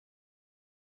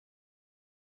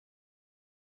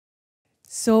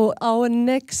So our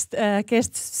next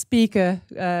guest speaker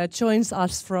joins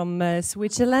us from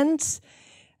Switzerland.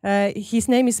 His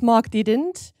name is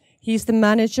Didden. He's the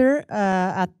manager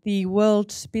at the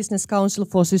World Business Council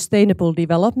for Sustainable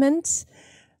Development.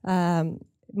 Mr.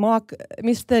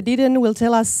 Didden will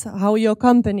tell us how your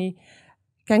company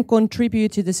can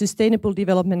contribute to the Sustainable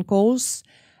Development Goals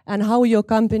and how your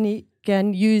company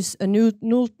can use a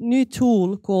new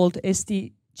tool called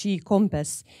SDG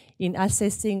Compass in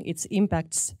assessing its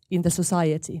impacts in the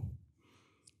society.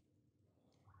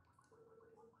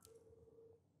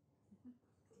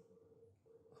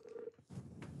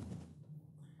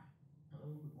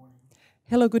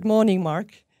 Hello, good morning,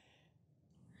 Mark.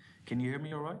 Can you hear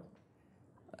me all right?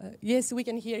 Yes, we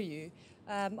can hear you.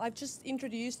 I've just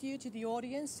introduced you to the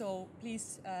audience, so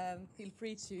please feel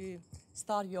free to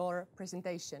start your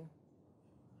presentation.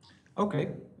 Okay,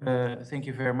 thank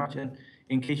you very much. And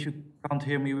in case you can't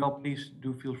hear me well, please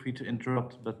do feel free to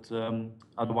interrupt, but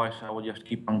otherwise I will just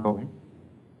keep on going.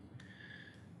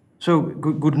 So,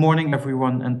 good morning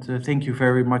everyone, and thank you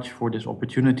very much for this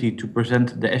opportunity to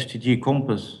present the SDG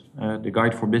Compass, the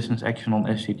Guide for Business Action on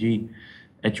SDG,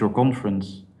 at your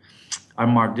conference. I'm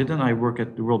Mark Didden. I work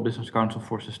at the World Business Council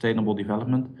for Sustainable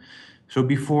Development. So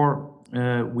before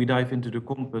we dive into the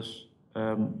compass,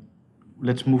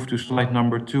 let's move to slide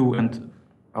number 2, and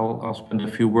I'll spend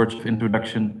a few words of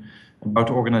introduction about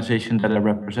the organization that I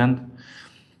represent.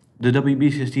 The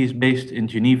WBCSD is based in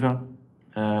Geneva.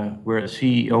 We're a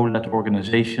CEO-led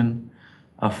organization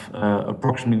of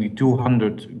approximately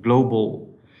 200 global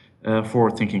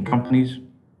forward-thinking companies.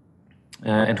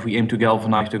 And we aim to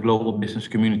galvanize the global business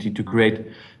community to create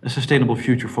a sustainable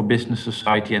future for business,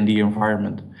 society, and the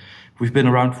environment. We've been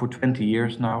around for 20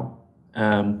 years now,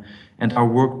 and our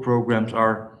work programs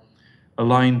are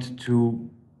aligned to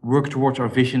work towards our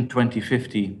Vision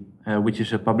 2050, which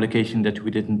is a publication that we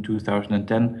did in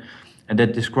 2010, and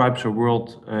that describes a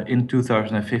world in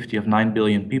 2050 of 9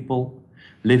 billion people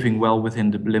living well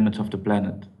within the limits of the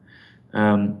planet.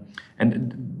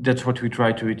 And that's what we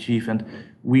try to achieve, and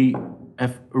we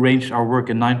have arranged our work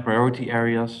in 9 priority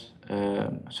areas,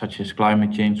 such as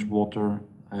climate change, water,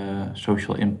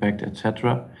 social impact,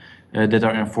 etc., that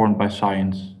are informed by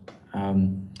science.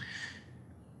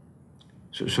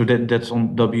 So that's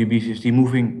on WBCSD.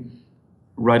 Moving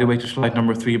right away to slide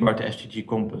number 3 about the SDG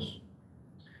Compass.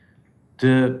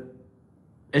 The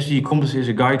SDG Compass is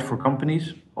a guide for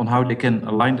companies on how they can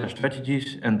align their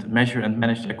strategies and measure and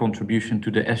manage their contribution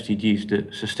to the SDGs,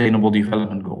 the Sustainable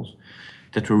Development Goals,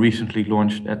 that were recently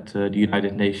launched at the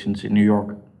United Nations in New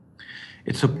York.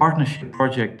 It's a partnership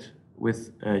project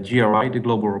with GRI, the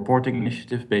Global Reporting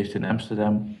Initiative based in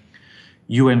Amsterdam,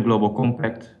 UN Global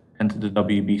Compact, and the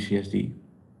WBCSD.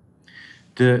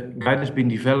 The guide has been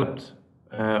developed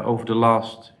over the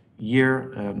last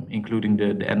year, including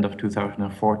the end of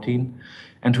 2014,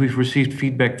 and we've received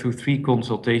feedback through 3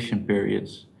 consultation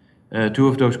periods. 2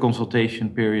 of those consultation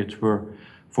periods were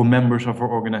for members of our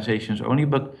organizations only,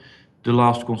 but the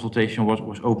last consultation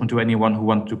was open to anyone who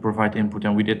wanted to provide input,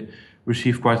 and we did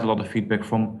receive quite a lot of feedback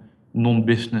from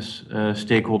non-business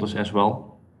stakeholders as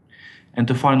well. And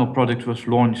the final product was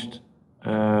launched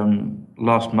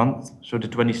last month, so the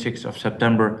 26th of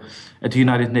September, at the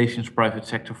United Nations Private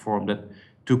Sector Forum that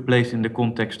took place in the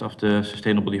context of the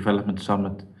Sustainable Development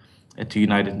Summit at the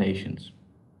United Nations.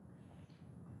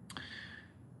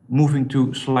 Moving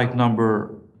to slide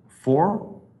number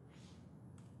 4.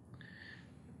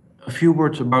 A few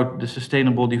words about the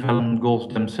Sustainable Development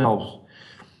Goals themselves.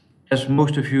 As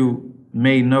most of you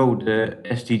may know, the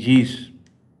SDGs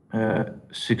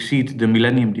succeed the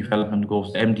Millennium Development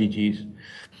Goals, the MDGs.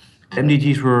 The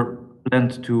MDGs were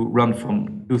planned to run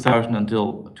from 2000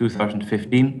 until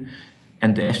 2015,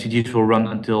 and the SDGs will run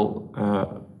until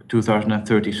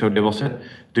 2030. So they will set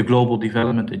the global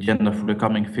development agenda for the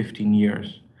coming 15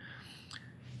 years.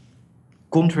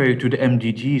 Contrary to the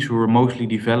MDGs, who were mostly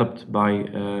developed by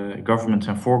governments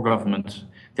and for governments,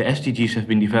 the SDGs have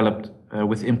been developed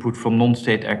with input from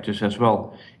non-state actors as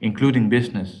well, including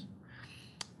business.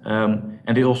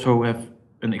 And they also have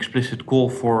an explicit call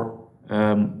for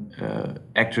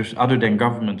actors other than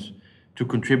governments to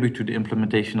contribute to the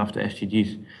implementation of the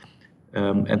SDGs.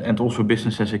 And also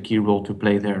business has a key role to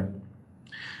play there.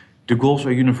 The goals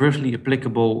are universally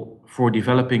applicable for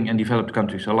developing and developed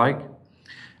countries alike,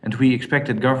 and we expect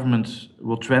that governments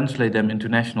will translate them into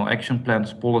national action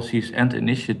plans, policies and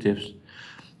initiatives,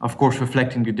 of course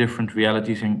reflecting the different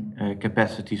realities and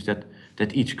capacities that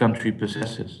each country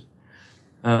possesses.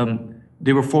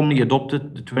 They were formally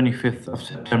adopted the 25th of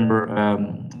September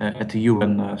at the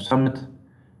UN Summit,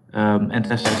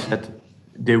 and as I said,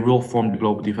 they will form the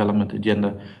global development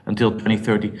agenda until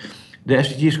 2030. The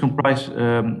SDGs comprise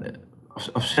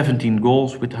of 17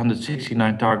 goals with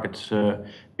 169 targets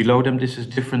below them. This is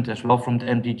different as well from the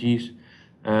MDGs.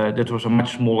 That was a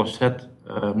much smaller set,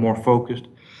 more focused.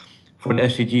 For the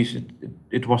SDGs,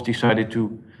 it was decided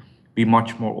to be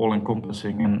much more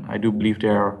all-encompassing, and I do believe they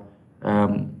are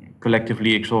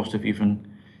collectively exhaustive, even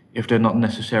if they're not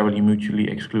necessarily mutually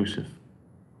exclusive.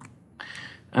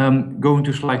 Going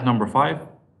to slide number 5.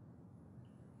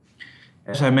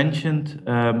 As I mentioned,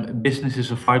 business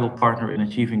is a vital partner in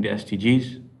achieving the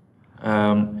SDGs.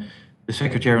 The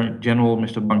Secretary General,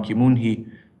 Mr. Ban Ki-moon, he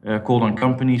called on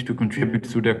companies to contribute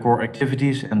through their core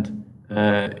activities and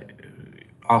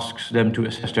asks them to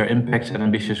assess their impacts and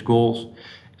ambitious goals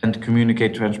and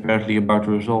communicate transparently about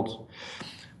the results.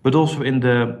 But also in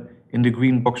the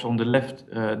green box on the left,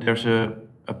 there's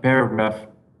a paragraph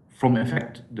from, in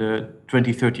fact, the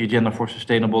 2030 Agenda for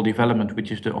Sustainable Development,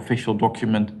 which is the official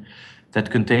document that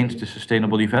contains the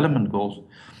Sustainable Development Goals.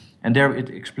 And there it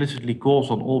explicitly calls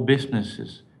on all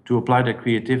businesses to apply their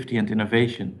creativity and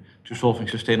innovation to solving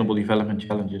sustainable development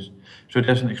challenges. So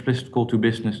there's an explicit call to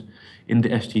business in the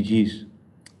SDGs.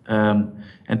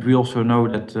 And we also know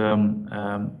that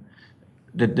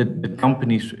that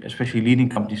companies, especially leading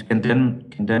companies, can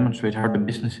demonstrate how the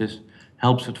businesses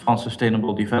helps advance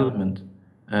sustainable development,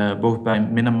 both by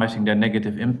minimizing their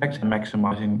negative impacts and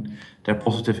maximizing their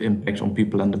positive impacts on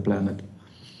people and the planet.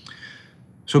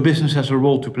 So business has a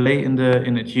role to play in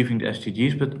achieving the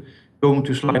SDGs, but going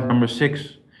to slide number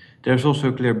 6, there's also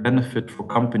a clear benefit for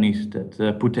companies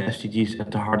that put the SDGs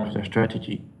at the heart of their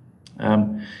strategy.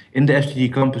 In the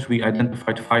SDG compass, we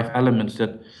identified 5 elements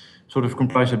that sort of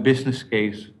comprise a business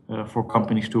case for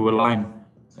companies to align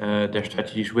their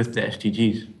strategies with the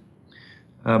SDGs.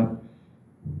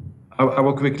 I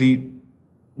will quickly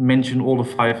mention all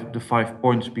the five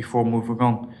points before moving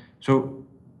on. So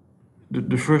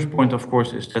the first point, of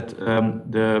course, is that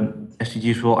the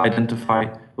SDGs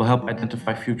will help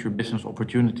identify future business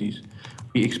opportunities.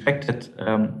 We expect that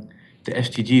the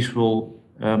SDGs will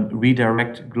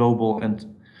redirect global and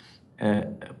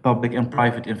public and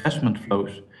private investment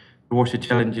flows towards the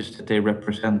challenges that they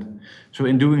represent. So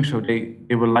in doing so, they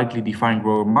will likely define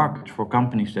growing markets for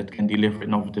companies that can deliver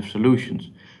innovative solutions.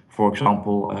 For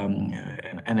example,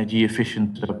 energy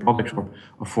efficient products or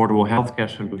affordable healthcare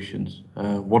solutions,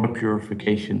 water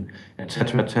purification,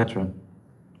 etc., etc.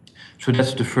 So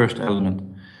that's the first element.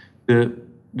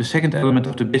 The second element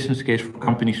of the business case for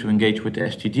companies to engage with the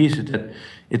SDGs is that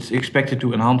it's expected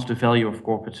to enhance the value of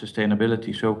corporate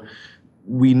sustainability. So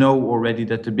we know already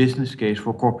that the business case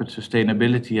for corporate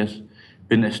sustainability has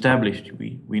been established.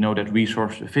 We know that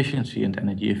resource efficiency and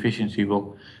energy efficiency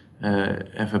will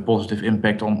have a positive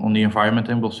impact on the environment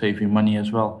and will save you money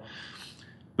as well.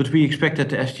 But we expect that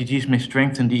the SDGs may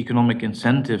strengthen the economic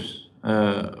incentives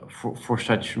for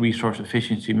such resource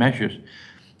efficiency measures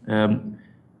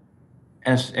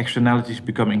as externalities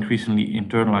become increasingly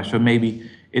internalized. So maybe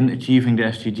in achieving the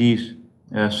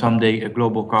SDGs, someday a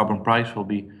global carbon price will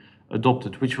be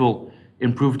adopted, which will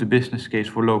improve the business case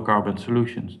for low carbon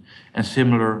solutions. And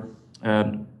similar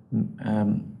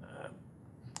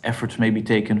efforts may be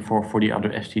taken for the other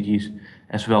SDGs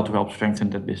as well to help strengthen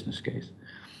that business case.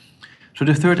 So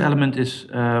the third element is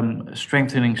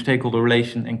strengthening stakeholder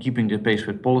relation and keeping the pace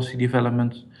with policy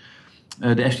developments.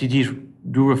 The SDGs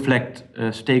do reflect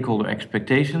stakeholder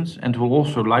expectations and will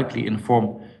also likely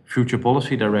inform future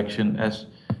policy direction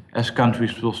as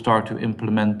countries will start to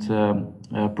implement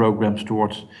programs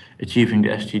towards achieving the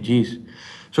SDGs.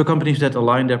 So companies that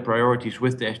align their priorities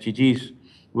with the SDGs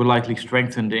will likely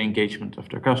strengthen the engagement of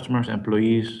their customers,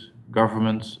 employees,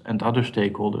 governments, and other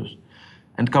stakeholders.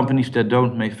 And companies that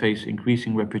don't may face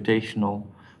increasing reputational,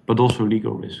 but also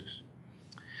legal risks.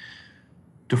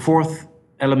 The fourth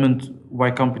element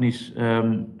why companies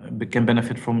can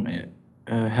benefit from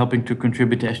helping to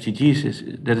contribute to SDGs is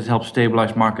that it helps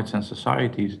stabilize markets and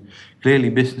societies. Clearly,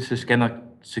 businesses cannot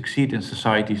succeed in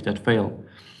societies that fail.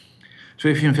 So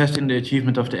if you invest in the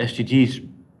achievement of the SDGs,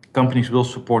 companies will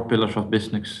support pillars of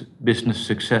business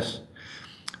success,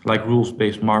 like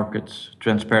rules-based markets,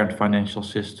 transparent financial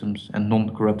systems, and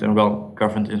non-corrupt and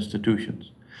well-governed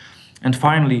institutions. And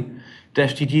finally, the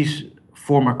SDGs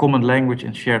form a common language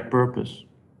and shared purpose.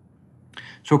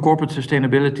 So corporate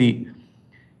sustainability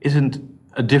isn't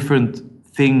a different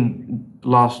thing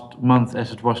last month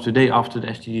as it was today after the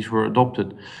SDGs were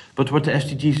adopted. But what the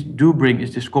SDGs do bring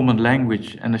is this common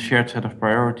language and a shared set of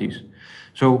priorities.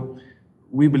 So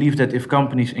we believe that if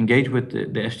companies engage with the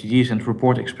SDGs and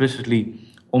report explicitly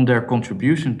on their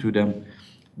contribution to them,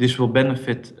 this will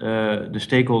benefit the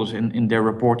stakeholders in their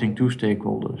reporting to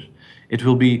stakeholders. It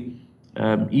will be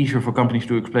easier for companies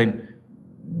to explain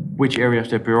which areas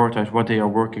they prioritize, what they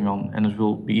are working on, and it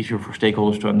will be easier for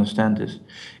stakeholders to understand this.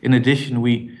 In addition,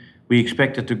 we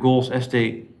expect that the goals, as they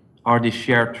are this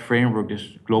shared framework, this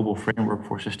global framework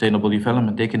for sustainable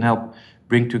development, they can help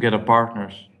bring together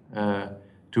partners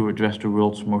to address the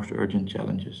world's most urgent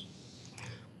challenges.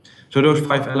 So those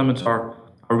 5 elements are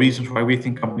reasons why we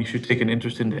think companies should take an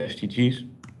interest in the SDGs.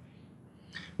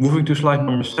 Moving to slide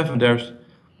number 7, there's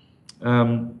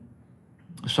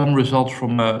some results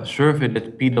from a survey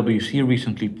that PwC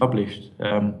recently published,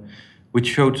 which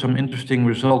showed some interesting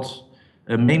results,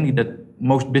 mainly that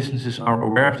most businesses are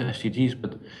aware of the SDGs,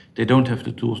 but they don't have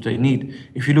the tools they need.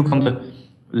 If you look on the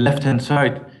left-hand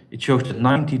side, it shows that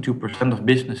 92% of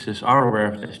businesses are aware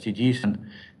of the SDGs, and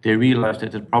they realize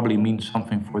that it probably means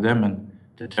something for them and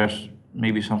that there's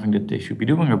maybe something that they should be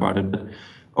doing about it. But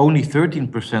only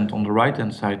 13% on the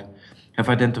right-hand side have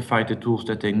identified the tools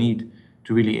that they need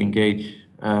to really engage.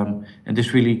 And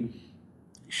this really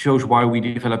shows why we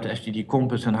developed the SDG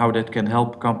Compass and how that can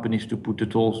help companies to put the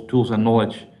tools and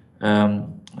knowledge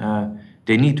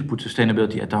they need to put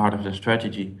sustainability at the heart of their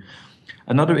strategy.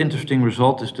 Another interesting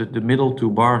result is the middle 2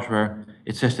 bars, where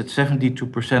it says that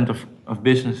 72% of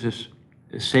businesses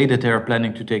say that they are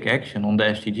planning to take action on the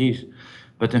SDGs,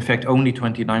 but in fact only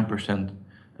 29%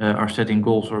 are setting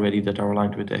goals already that are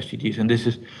aligned with the SDGs. And this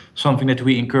is something that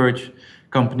we encourage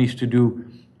companies to do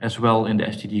as well in the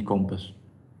SDG Compass.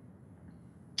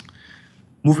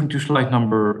 Moving to slide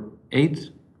number 8.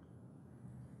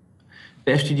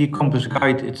 The SDG Compass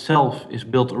guide itself is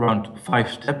built around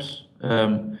 5 steps,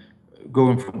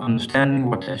 going from understanding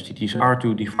what the SDGs are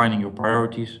to defining your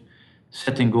priorities,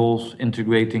 setting goals,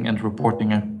 integrating and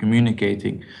reporting and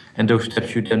communicating. And those steps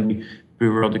should then be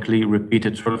periodically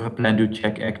repeated, sort of a plan, do,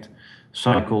 check, act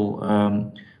cycle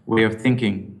way of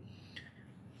thinking.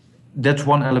 That's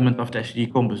one element of the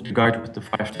SDG Compass, the guide with the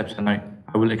 5 steps, and I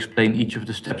will explain each of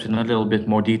the steps in a little bit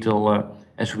more detail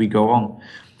as we go on.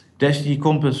 The SDG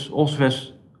Compass also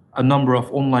has a number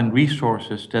of online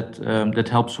resources that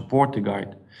help support the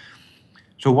guide.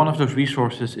 So one of those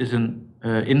resources is an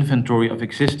inventory of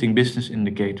existing business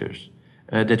indicators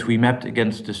that we mapped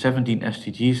against the 17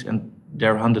 SDGs and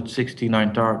their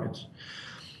 169 targets.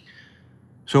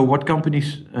 So what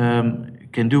companies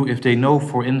can do if they know,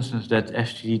 for instance, that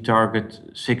SDG target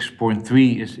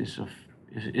 6.3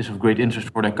 is of great interest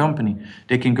for their company,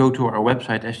 they can go to our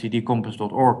website,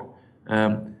 sdgcompass.org,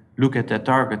 look at that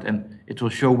target, and it will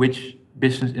show which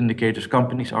business indicators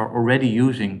companies are already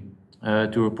using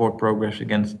to report progress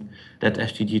against that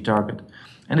SDG target.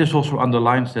 And this also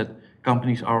underlines that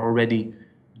companies are already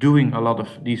doing a lot of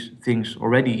these things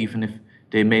already, even if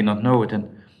they may not know it. And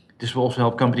this will also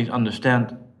help companies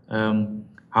understand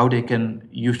how they can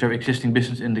use their existing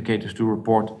business indicators to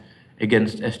report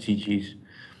against SDGs.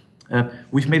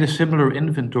 We've made a similar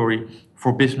inventory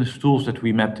for business tools that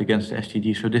we mapped against the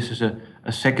SDGs. So this is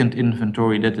a second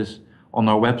inventory that is on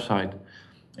our website.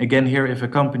 Again, here, if a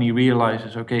company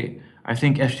realizes, okay, I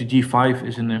think SDG 5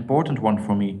 is an important one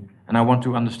for me, and I want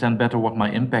to understand better what my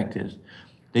impact is,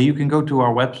 then you can go to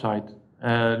our website,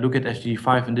 look at SDG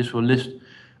 5, and this will list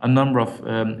a number of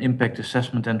impact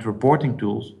assessment and reporting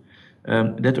tools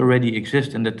that already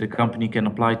exist and that the company can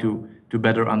apply to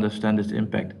better understand its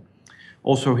impact.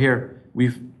 Also here,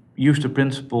 we've used the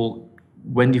principle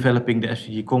when developing the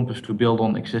SDG Compass to build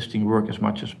on existing work as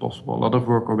much as possible. A lot of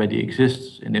work already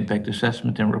exists in impact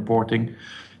assessment and reporting.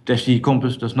 The SDG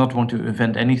Compass does not want to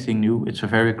invent anything new. It's a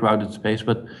very crowded space,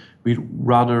 but we'd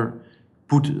rather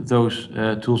put those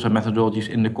tools and methodologies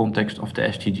in the context of the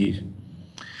SDGs.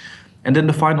 And then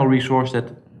the final resource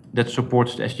that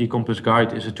supports the SDG Compass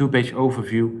guide is a 2-page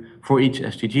overview for each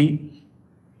SDG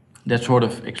that sort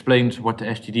of explains what the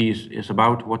SDG is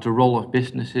about, what the role of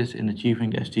business is in achieving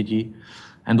the SDG,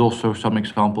 and also some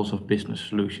examples of business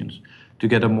solutions to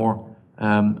get a more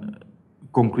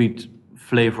concrete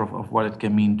flavor of what it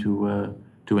can mean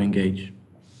to engage.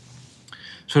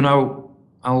 So now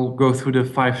I'll go through the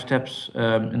 5 steps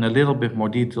in a little bit more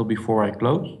detail before I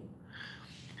close.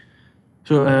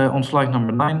 So on slide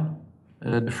number 9,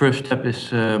 the first step is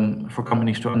for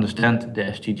companies to understand the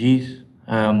SDGs.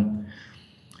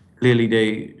 Clearly,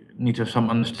 they need to have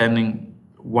some understanding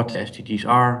what the SDGs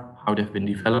are, how they've been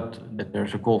developed, that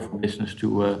there's a call for business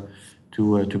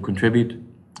to contribute.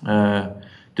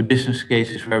 The business case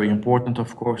is very important,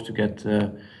 of course, to get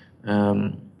the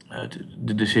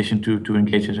decision to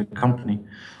engage as a company.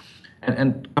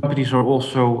 And companies are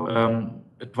also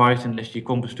advised in the SDG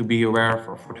Compass to be aware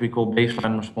of what we call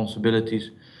baseline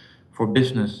responsibilities for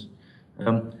business.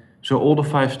 So all the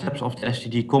 5 steps of the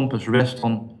SDG Compass rest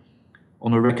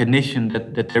on a recognition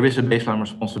that there is a baseline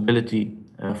responsibility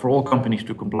for all companies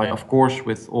to comply, of course,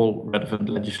 with all relevant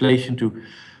legislation, to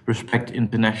respect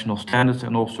international standards,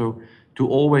 and also to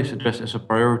always address as a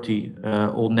priority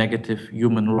all negative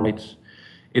human rights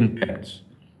impacts.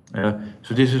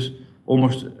 So this is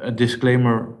almost a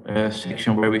disclaimer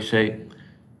section where we say,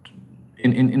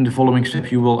 in the following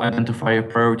step, you will identify your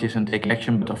priorities and take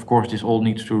action, but of course this all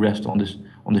needs to rest on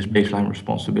this baseline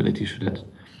responsibility. So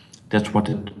that's what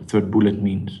the third bullet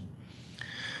means.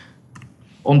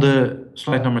 On the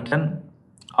slide number 10,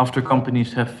 after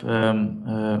companies have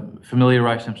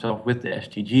familiarized themselves with the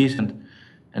SDGs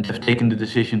and have taken the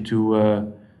decision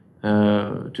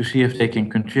to see if they can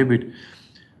contribute,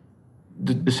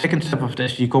 the second step of the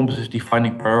SDG compass is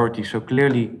defining priorities. So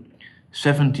clearly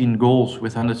 17 goals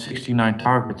with 169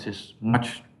 targets is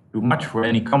too much for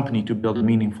any company to build a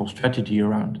meaningful strategy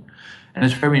around. And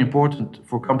it's very important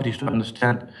for companies to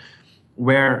understand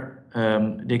where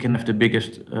they can have the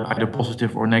biggest either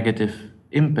positive or negative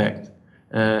impact,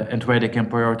 and where they can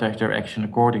prioritize their action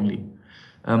accordingly.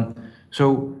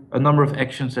 So a number of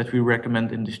actions that we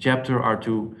recommend in this chapter are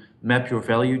to map your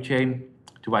value chain,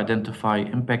 to identify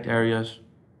impact areas,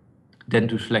 then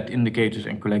to select indicators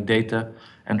and collect data,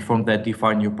 and from that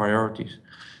define your priorities.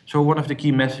 So one of the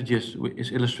key messages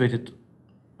is illustrated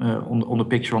on the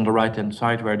picture on the right-hand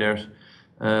side, where there's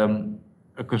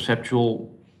a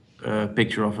conceptual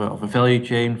picture of a value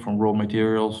chain, from raw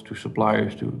materials to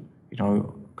suppliers to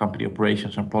company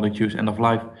operations and product use, end of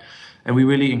life. And we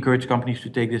really encourage companies to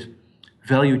take this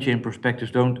value chain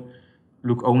perspective. Don't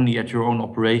look only at your own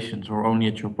operations or only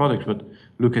at your products, but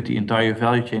look at the entire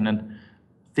value chain and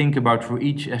think about for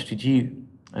each SDG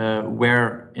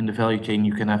where in the value chain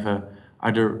you can have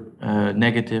either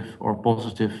negative or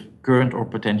positive current or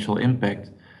potential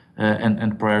impact,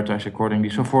 and prioritize accordingly.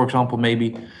 So for example,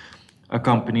 maybe a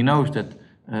company knows that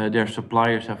their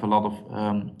suppliers have a lot of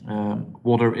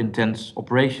water intense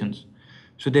operations.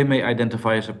 So they may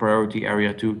identify as a priority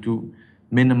area to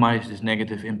minimize this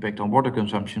negative impact on water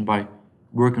consumption by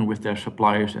working with their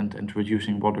suppliers and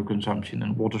reducing water consumption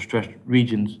in water stressed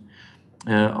regions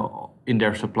in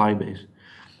their supply base.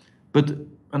 But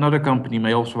another company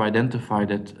may also identify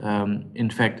that in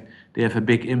fact they have a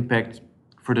big impact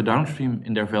for the downstream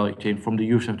in their value chain from the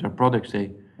use of their products.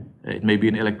 It may be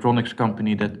an electronics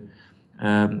company that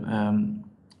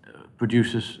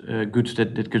produces goods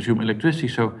that consume electricity.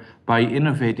 So by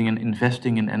innovating and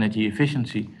investing in energy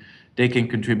efficiency, they can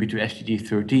contribute to SDG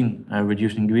 13,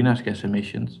 reducing greenhouse gas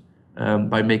emissions,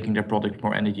 by making their products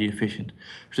more energy efficient.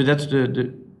 So that's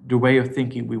the way of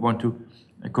thinking we want to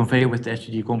convey with the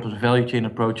SDG compass value chain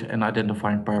approach and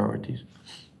identifying priorities.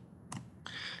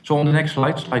 So on the next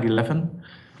slide, slide 11,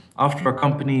 after a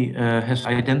company has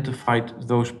identified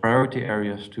those priority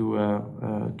areas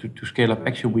to scale up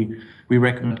action, we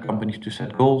recommend companies to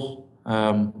set goals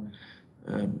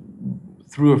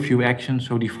through a few actions.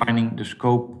 So defining the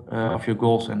scope of your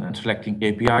goals and selecting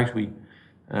KPIs. We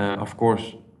of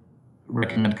course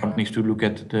recommend companies to look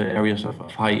at the areas of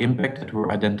high impact that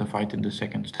were identified in the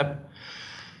second step.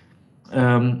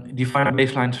 Define a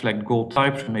baseline, select goal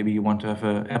types. Maybe you want to have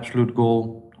an absolute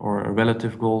goal or a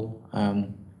relative goal.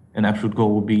 An absolute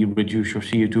goal would be reduce your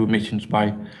CO2 emissions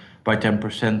by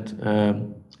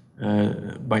 10%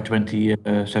 by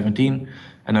 2017,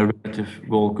 and a relative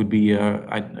goal could be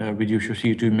reduce your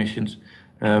CO2 emissions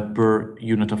per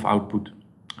unit of output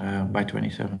by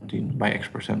 2017 by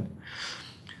X%.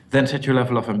 Then set your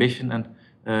level of ambition, and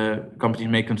companies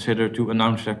may consider to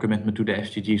announce their commitment to the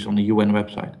SDGs on the UN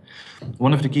website.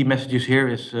 One of the key messages here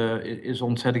is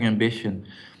on setting ambition.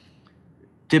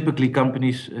 Typically,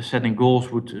 companies setting goals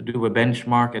would do a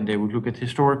benchmark and they would look at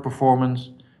historic performance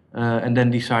and then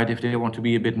decide if they want to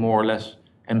be a bit more or less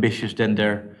ambitious than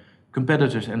their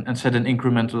competitors and set an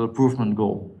incremental improvement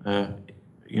goal, like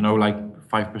 5%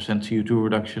 CO2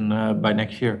 reduction by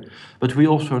next year. But we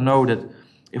also know that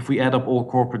if we add up all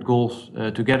corporate goals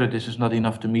together, this is not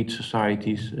enough to meet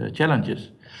society's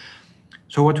challenges.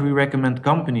 So what we recommend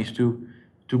companies to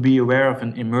be aware of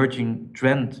an emerging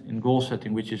trend in goal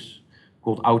setting, which is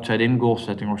called outside-in goal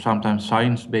setting, or sometimes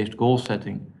science-based goal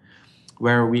setting,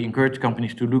 where we encourage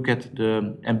companies to look at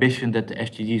the ambition that the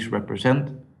SDGs represent.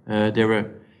 They're a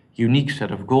unique set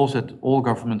of goals that all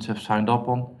governments have signed up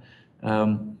on.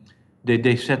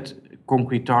 They set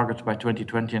concrete targets by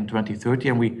 2020 and 2030,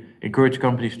 and we encourage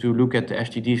companies to look at the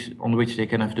SDGs on which they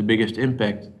can have the biggest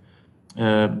impact,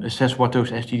 assess what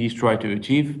those SDGs try to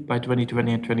achieve by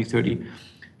 2020 and 2030,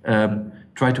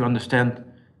 try to understand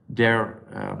their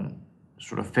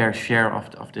sort of fair share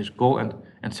of this goal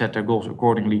and set their goals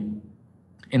accordingly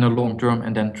in a long term,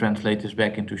 and then translate this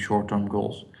back into short-term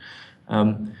goals.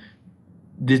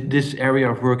 This area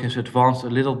of work has advanced a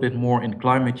little bit more in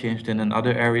climate change than in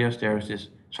other areas. There is this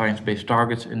science-based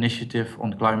targets initiative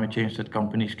on climate change that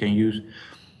companies can use.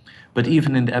 But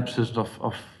even in the absence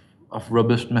of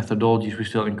robust methodologies, we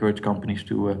still encourage companies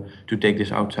to take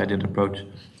this outside-in approach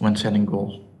when setting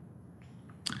goals.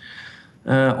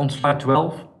 On slide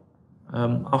 12,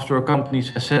 after a company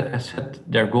has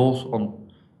set their goals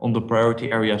on the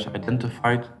priority areas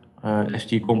identified,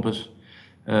 SG Compass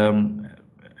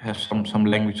has some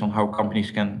language on how companies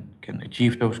can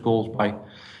achieve those goals by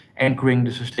anchoring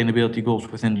the sustainability goals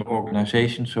within the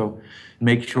organization. So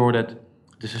make sure that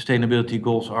the sustainability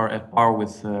goals are at par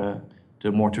with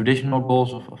the more traditional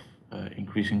goals of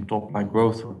increasing top-line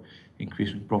growth or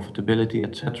increasing profitability,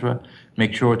 etc.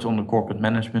 Make sure it's on the corporate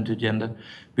management agenda,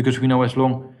 because we know as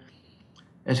long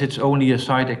as it's only a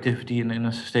side activity in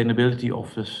a sustainability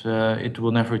office, it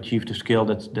will never achieve the scale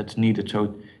that's needed.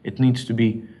 So it needs to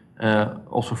be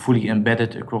also fully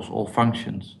embedded across all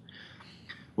functions.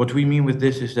 What we mean with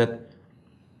this is that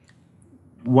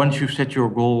once you've set your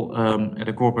goal at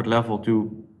a corporate level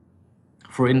to,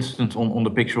 for instance, on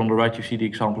the picture on the right, you see the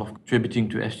example of contributing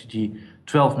to SDG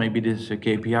 12. Maybe this is a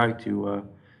KPI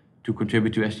to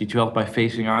contribute to SDG 12 by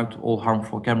phasing out all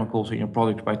harmful chemicals in your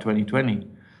product by 2020.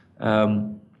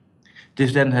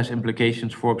 This then has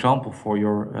implications, for example, for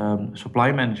your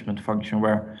supply management function,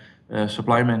 where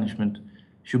supply management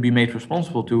should be made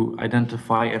responsible to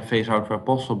identify and phase out where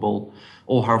possible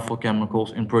all harmful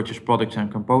chemicals in purchased products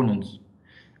and components.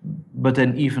 But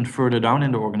then even further down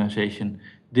in the organization,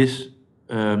 this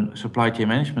supply chain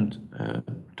management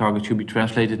target should be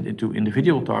translated into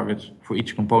individual targets for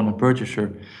each component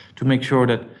purchaser to make sure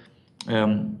that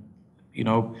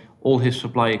all his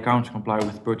supply accounts comply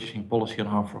with purchasing policy on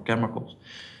harmful chemicals.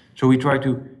 So we try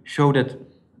to show that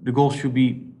the goals should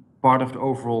be part of the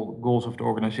overall goals of the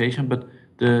organization, but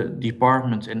the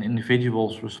departments and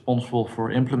individuals responsible for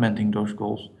implementing those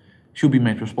goals should be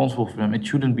made responsible for them. It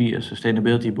shouldn't be a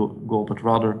sustainability goal, but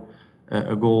rather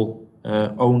a goal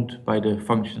owned by the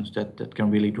functions that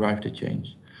can really drive the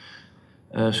change.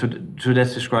 So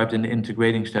that's described in the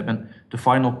integrating step. And the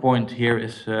final point here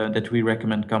is that we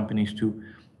recommend companies to,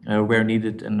 where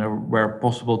needed and where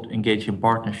possible, to engage in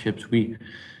partnerships. We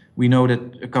know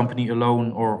that a company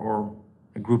alone or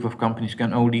a group of companies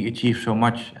can only achieve so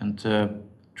much, and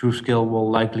true scale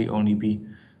will likely only be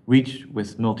reached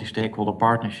with multi-stakeholder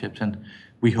partnerships. And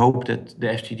we hope that the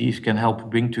SDGs can help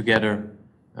bring together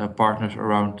partners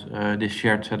around this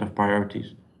shared set of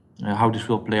priorities. How this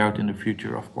will play out in the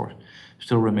future, of course,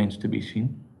 still remains to be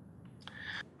seen.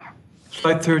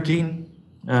 Slide 13,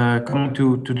 coming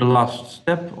to the last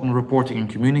step on reporting and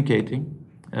communicating.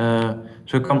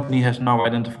 So a company has now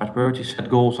identified priorities, set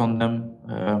goals on them,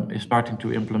 is starting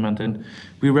to implement, and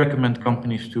we recommend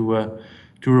companies to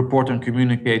report and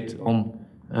communicate on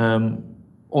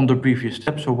the previous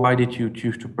steps. So why did you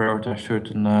choose to prioritize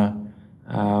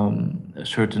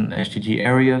certain SDG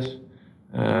areas?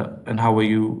 And how are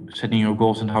you setting your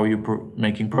goals, and how are you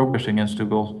making progress against the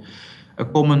goals? A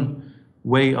common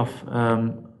way of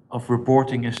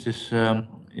reporting is this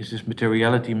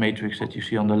materiality matrix that you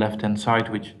see on the left-hand side,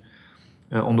 which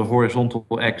on the horizontal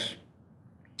X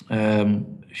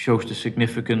shows the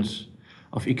significance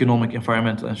of economic,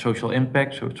 environmental, and social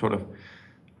impact. So it's sort of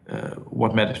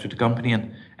what matters to the company,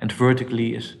 and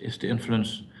vertically is the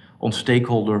influence on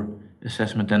stakeholder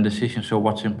assessment and decisions. So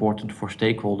what's important for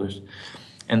stakeholders,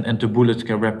 and the bullets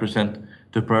can represent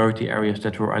the priority areas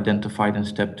that were identified in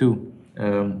step 2,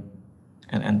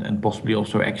 and possibly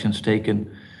also actions taken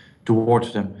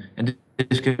towards them. And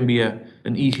this can be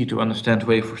an easy to understand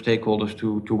way for stakeholders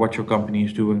to what your company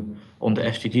is doing on the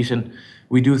SDGs. And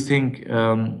we do think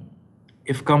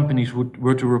if companies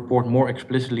were to report more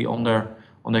explicitly on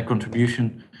their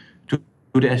contribution to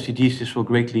the SDGs, this will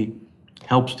greatly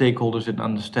help stakeholders and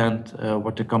understand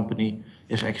what the company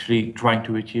is actually trying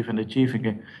to achieve and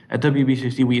achieving. At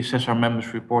WBCSD, we assess our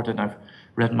members' report, and I've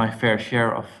read my fair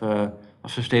share of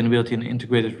sustainability and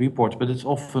integrated reports, but it's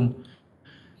often,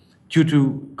 due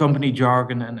to company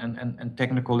jargon and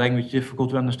technical language, difficult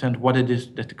to understand what it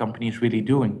is that the company is really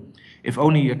doing. If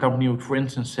only a company would, for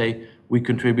instance, say, we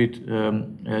contribute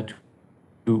to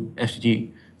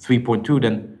SDG 3.2,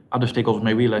 then other stakeholders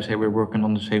may realize, hey, we're working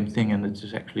on the same thing, and this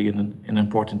is actually an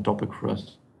important topic for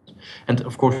us. And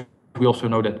of course, we also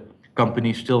know that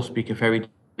companies still speak a very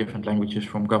different languages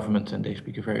from governments, and they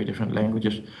speak a very different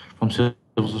languages from civil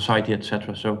society,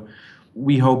 etc. So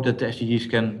we hope that the SDGs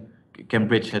can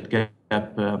bridge that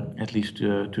gap at least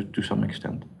to some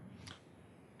extent.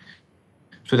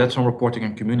 So that's on reporting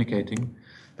and communicating.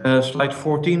 Slide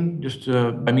 14, just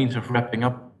by means of wrapping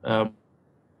up.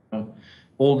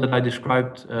 all that I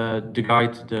described, the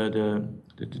guide, the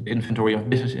inventory of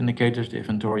business indicators, the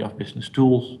inventory of business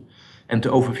tools, and the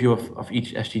overview of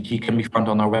each SDG can be found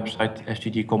on our website,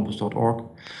 sdgcompass.org.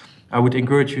 I would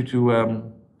encourage you to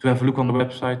have a look on the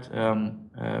website,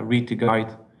 read the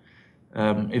guide.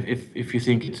 If you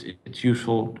think it's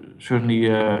useful, certainly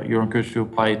you're encouraged to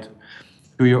apply it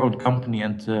to your own company,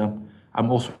 and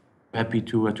I'm also happy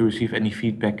to receive any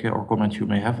feedback or comments you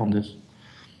may have on this.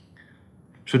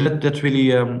 So that's really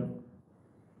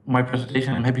my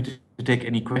presentation. I'm happy to take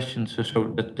any questions.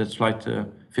 So that's slide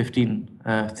 15.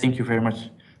 Thank you very much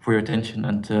for your attention,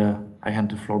 and I hand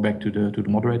the floor back to the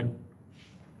moderator.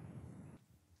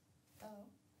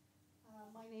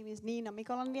 My name is Niina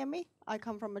Mikolanniemi. I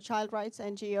come from a child rights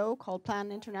NGO called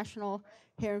Plan International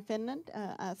here in Finland.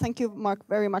 Thank you, Mark,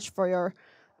 very much for your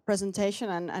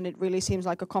presentation, and it really seems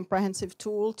like a comprehensive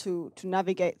tool to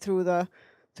navigate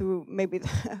through maybe,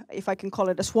 if I can call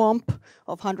it, a swamp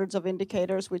of hundreds of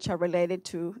indicators which are related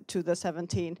to the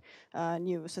 17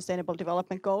 new Sustainable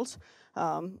Development Goals.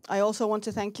 I also want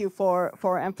to thank you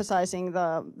for emphasizing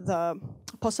the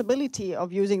possibility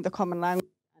of using the common language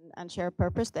and shared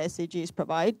purpose the SDGs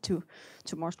provide to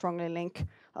more strongly link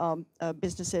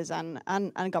businesses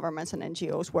and governments and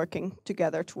NGOs working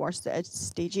together towards the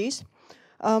SDGs.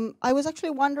 I was actually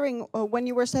wondering, when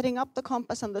you were setting up the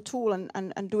compass and the tool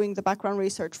and doing the background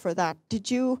research for that,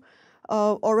 did you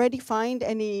already find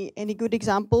any good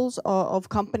examples of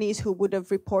companies who would have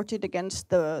reported against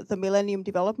the Millennium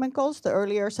Development Goals, the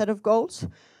earlier set of goals,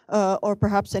 or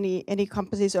perhaps any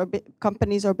companies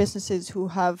or businesses who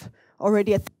have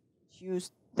already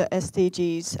used the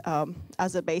SDGs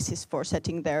as a basis for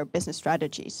setting their business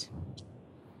strategies?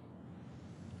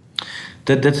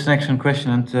 That's an excellent question,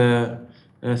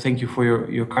 and thank you for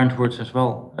your kind words as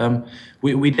well.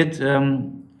 We did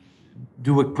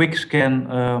do a quick scan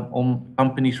on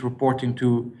companies reporting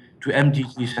to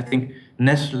MDGs. I think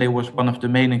Nestle was one of the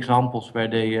main examples where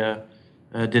they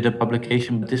did a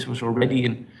publication, but this was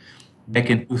already back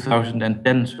in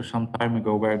 2010, so some time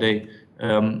ago, where they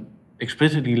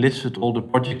explicitly listed all the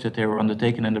projects that they were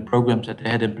undertaking and the programs that they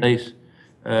had in place,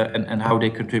 and how they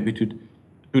contributed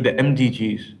to the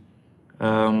MDGs.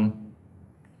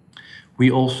 We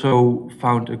also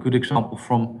found a good example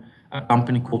from a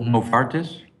company called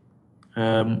Novartis,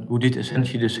 who did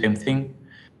essentially the same thing,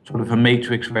 sort of a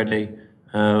matrix where they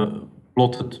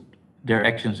plotted their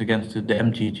actions against the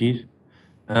MDGs.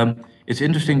 It's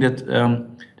interesting that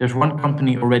there's one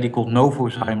company already called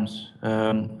Novozymes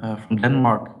from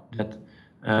Denmark that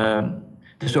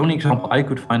that's the only example I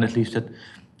could find, at least, that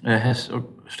has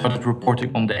started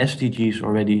reporting on the SDGs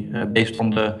already, based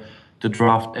on the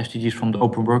draft SDGs from the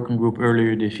Open Working Group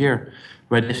earlier this year,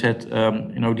 where they said,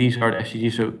 these are the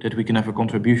SDGs so that we can have a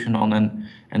contribution on,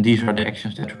 and these are the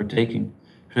actions that we're taking.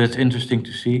 So that's interesting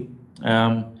to see.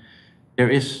 There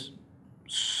is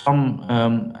some,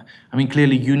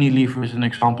 clearly Unilever is an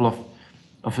example of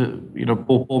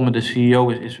Paul Polman, the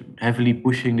CEO, is heavily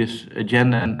pushing this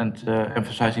agenda and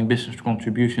emphasizing business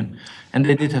contribution. And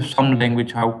they did have some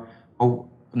language how a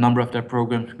number of their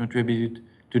programs contributed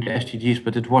to the SDGs,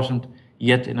 but it wasn't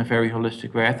yet in a very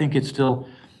holistic way. I think it's still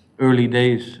early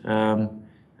days.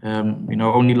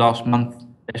 Only last month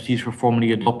SDGs were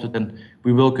formally adopted, and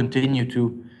we will continue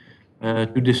to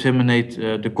disseminate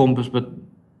the compass,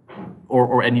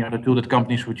 or any other tool that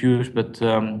companies would use,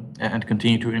 and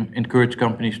continue to encourage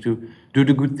companies to do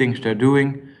the good things they're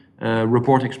doing,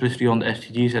 report explicitly on the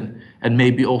SDGs, and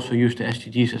maybe also use the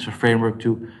SDGs as a framework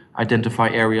to identify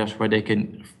areas where they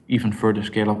can even further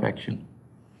scale up action.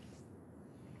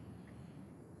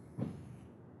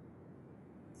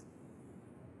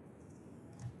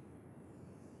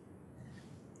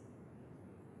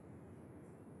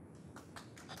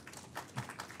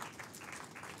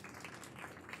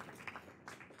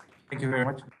 Thank you very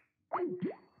much.